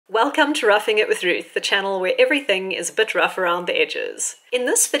Welcome to Roughing It with Ruth, the channel where everything is a bit rough around the edges. In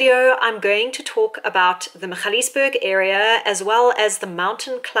this video, I'm going to talk about the Magaliesberg area as well as the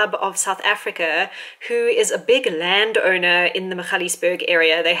Mountain Club of South Africa, who is a big landowner in the Magaliesberg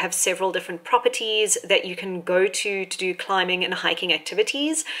area. They have several different properties that you can go to do climbing and hiking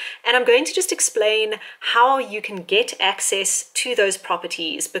activities. And I'm going to just explain how you can get access to those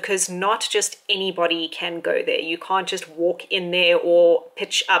properties, because not just anybody can go there. You can't just walk in there or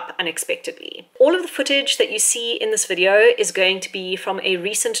pitch up unexpectedly. All of the footage that you see in this video is going to be from a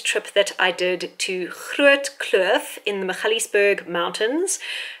recent trip that I did to Grootkloof in the Magaliesberg Mountains.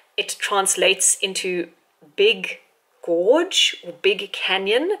 It translates into Big Gorge or Big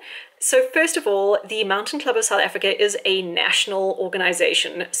Canyon. So first of all, the Mountain Club of South Africa is a national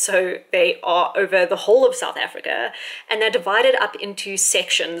organization. So they are over the whole of South Africa, and they're divided up into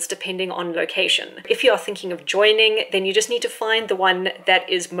sections depending on location. If you are thinking of joining, then you just need to find the one that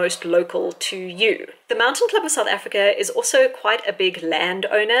is most local to you. The Mountain Club of South Africa is also quite a big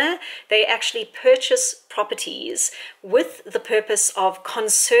landowner. They actually purchase properties with the purpose of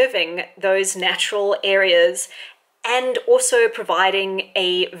conserving those natural areas and also providing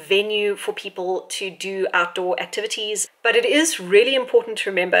a venue for people to do outdoor activities. But it is really important to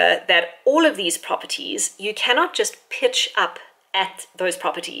remember that all of these properties, you cannot just pitch up at those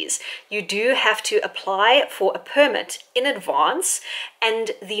properties. You do have to apply for a permit in advance,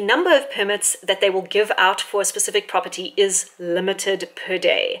 and the number of permits that they will give out for a specific property is limited per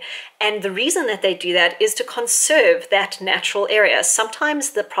day. And the reason that they do that is to conserve that natural area.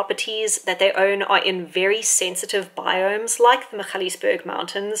 Sometimes the properties that they own are in very sensitive biomes like the Magaliesberg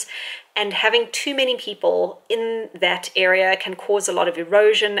Mountains, and having too many people in that area can cause a lot of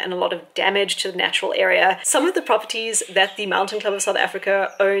erosion and a lot of damage to the natural area. Some of the properties that the Mountain Club of South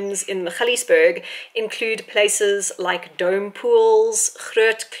Africa owns in Magaliesberg include places like Dome Pools,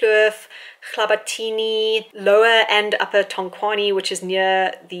 Grootkloof, Glabatini, Lower and Upper Tonkwani, which is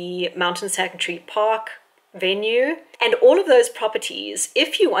near the Mountain Sanctuary Park venue. And all of those properties,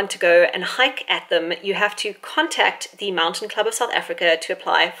 if you want to go and hike at them, you have to contact the Mountain Club of South Africa to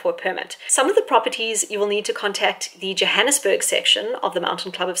apply for a permit. Some of the properties you will need to contact the Johannesburg section of the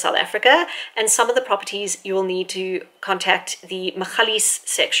Mountain Club of South Africa, and some of the properties you will need to contact the Magalies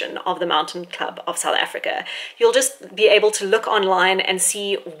section of the Mountain Club of South Africa. You'll just be able to look online and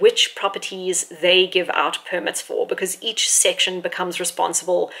see which properties they give out permits for, because each section becomes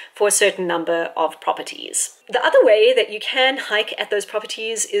responsible for a certain number of properties. The other way that you can hike at those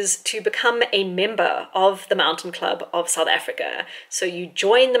properties is to become a member of the Mountain Club of South Africa. So you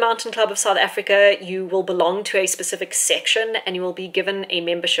join the Mountain Club of South Africa, you will belong to a specific section, and you will be given a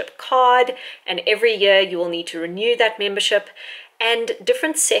membership card, and every year you will need to renew that membership. And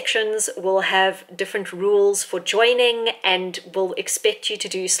different sections will have different rules for joining and will expect you to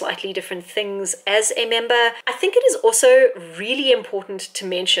do slightly different things as a member. I think it is also really important to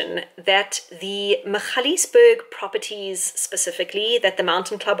mention that the Magaliesberg properties specifically that the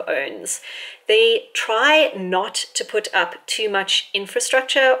Mountain Club owns, they try not to put up too much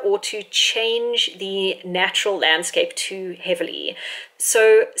infrastructure or to change the natural landscape too heavily.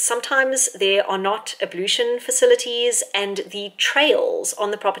 So sometimes there are not ablution facilities, and the trails on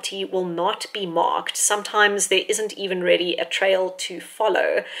the property will not be marked. Sometimes there isn't even really a trail to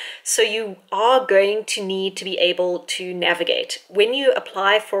follow. So you are going to need to be able to navigate. When you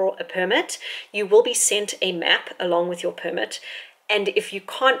apply for a permit, you will be sent a map along with your permit. And if you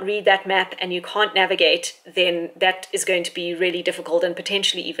can't read that map and you can't navigate, then that is going to be really difficult and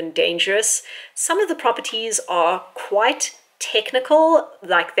potentially even dangerous. Some of the properties are quite technical,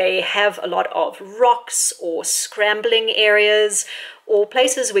 like they have a lot of rocks or scrambling areas or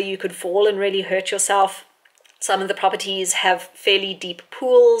places where you could fall and really hurt yourself. Some of the properties have fairly deep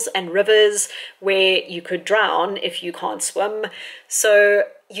pools and rivers where you could drown if you can't swim. So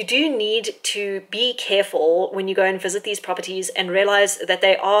you do need to be careful when you go and visit these properties and realize that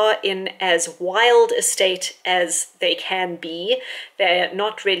they are in as wild a state as they can be. They're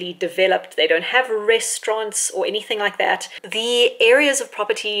not really developed. They don't have restaurants or anything like that. The areas of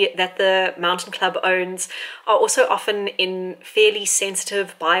property that the Mountain Club owns are also often in fairly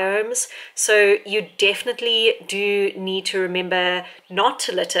sensitive biomes. So you definitely do need to remember not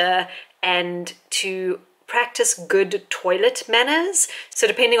to litter and to practice good toilet manners. So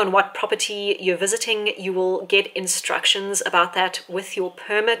depending on what property you're visiting, you will get instructions about that with your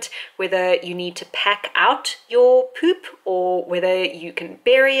permit, whether you need to pack out your poop or whether you can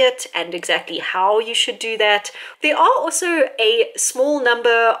bury it and exactly how you should do that. There are also a small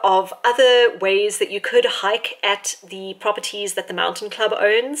number of other ways that you could hike at the properties that the mountain club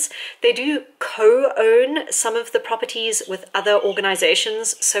owns. They do co-own some of the properties with other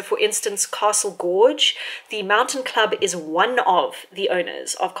organizations. So for instance, Castle Gorge, the mountain club is one of the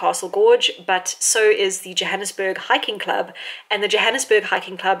owners of Castle Gorge, but so is the Johannesburg Hiking Club, and the Johannesburg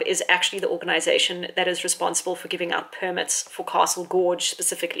Hiking Club is actually the organization that is responsible for giving out permits for Castle Gorge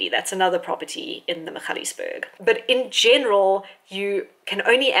specifically. That's another property in the Magaliesberg. But in general, you can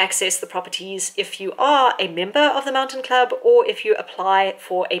only access the properties if you are a member of the mountain club or if you apply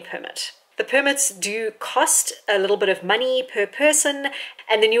for a permit. The permits do cost a little bit of money per person,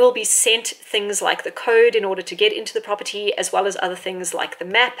 and then you will be sent things like the code in order to get into the property, as well as other things like the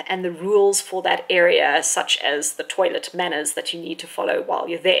map and the rules for that area, such as the toilet manners that you need to follow while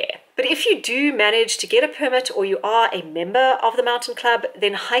you're there. But if you do manage to get a permit or you are a member of the mountain club,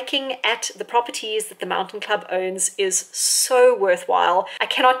 then hiking at the properties that the mountain club owns is so worthwhile. I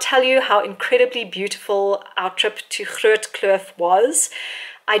cannot tell you how incredibly beautiful our trip to Grootkloof was.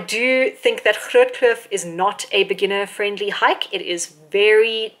 I do think that Grootkloof is not a beginner-friendly hike. It is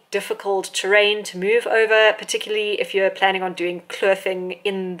very difficult terrain to move over, particularly if you're planning on doing kloofing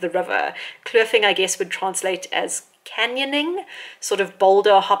in the river. Kloofing, I guess, would translate as canyoning, sort of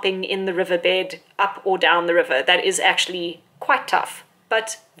boulder hopping in the riverbed up or down the river. That is actually quite tough,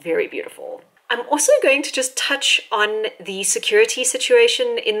 but very beautiful. I'm also going to just touch on the security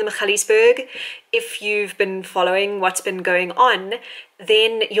situation in the Magaliesberg. If you've been following what's been going on,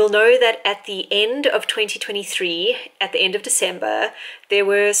 then you'll know that at the end of 2023, at the end of December, there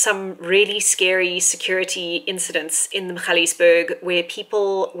were some really scary security incidents in the Magaliesberg where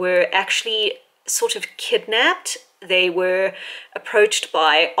people were actually sort of kidnapped. They were approached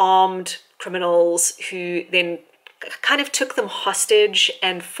by armed criminals who then kind of took them hostage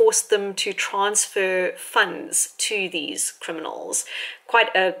and forced them to transfer funds to these criminals. Quite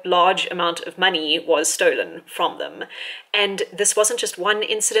a large amount of money was stolen from them. And this wasn't just one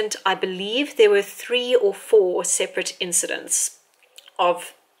incident. I believe there were 3 or 4 separate incidents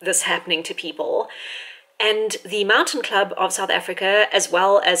of this happening to people. And the Mountain Club of South Africa, as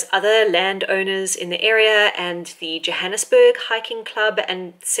well as other landowners in the area and the Johannesburg Hiking Club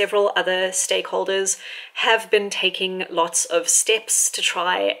and several other stakeholders, have been taking lots of steps to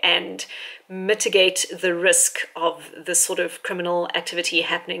try and mitigate the risk of this sort of criminal activity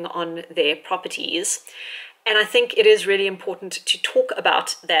happening on their properties. And I think it is really important to talk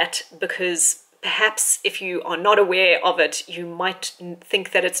about that, because perhaps if you are not aware of it, you might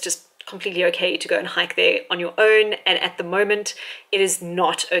think that it's just completely okay to go and hike there on your own, and at the moment it is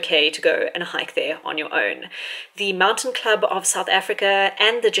not okay to go and hike there on your own. The Mountain Club of South Africa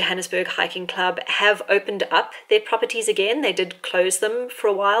and the Johannesburg Hiking Club have opened up their properties again. They did close them for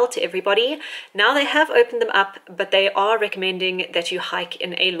a while to everybody. Now they have opened them up, but they are recommending that you hike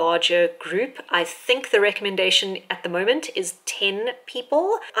in a larger group. I think the recommendation at the moment is 10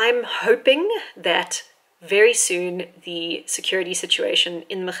 people. I'm hoping that very soon the security situation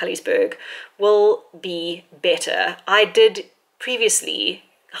in Magaliesberg will be better. I did previously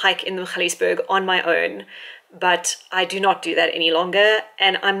hike in the Magaliesberg on my own, but I do not do that any longer,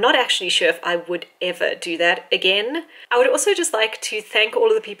 and I'm not actually sure if I would ever do that again. I would also just like to thank all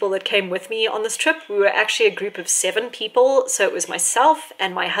of the people that came with me on this trip. We were actually a group of 7 people, so it was myself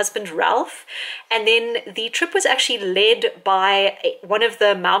and my husband Ralph, and then the trip was actually led by one of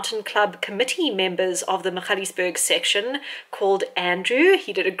the Mountain Club committee members of the Magaliesberg section called Andrew.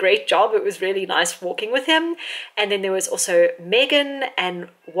 He did a great job. It was really nice walking with him. And then there was also Megan and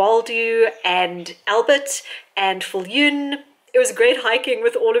Waldo and Albert and Fulyun. It was great hiking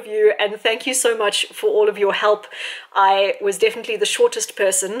with all of you, and thank you so much for all of your help. I was definitely the shortest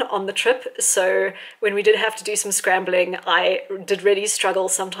person on the trip, so when we did have to do some scrambling, I did really struggle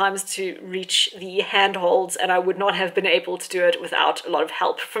sometimes to reach the handholds, and I would not have been able to do it without a lot of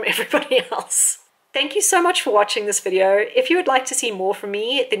help from everybody else. Thank you so much for watching this video. If you would like to see more from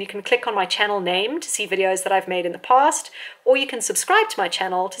me, then you can click on my channel name to see videos that I've made in the past, or you can subscribe to my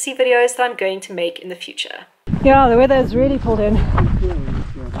channel to see videos that I'm going to make in the future. Yeah, the weather is really pulled in.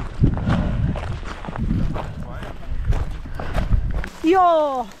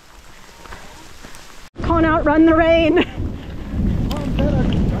 Yo! Can't outrun the rain.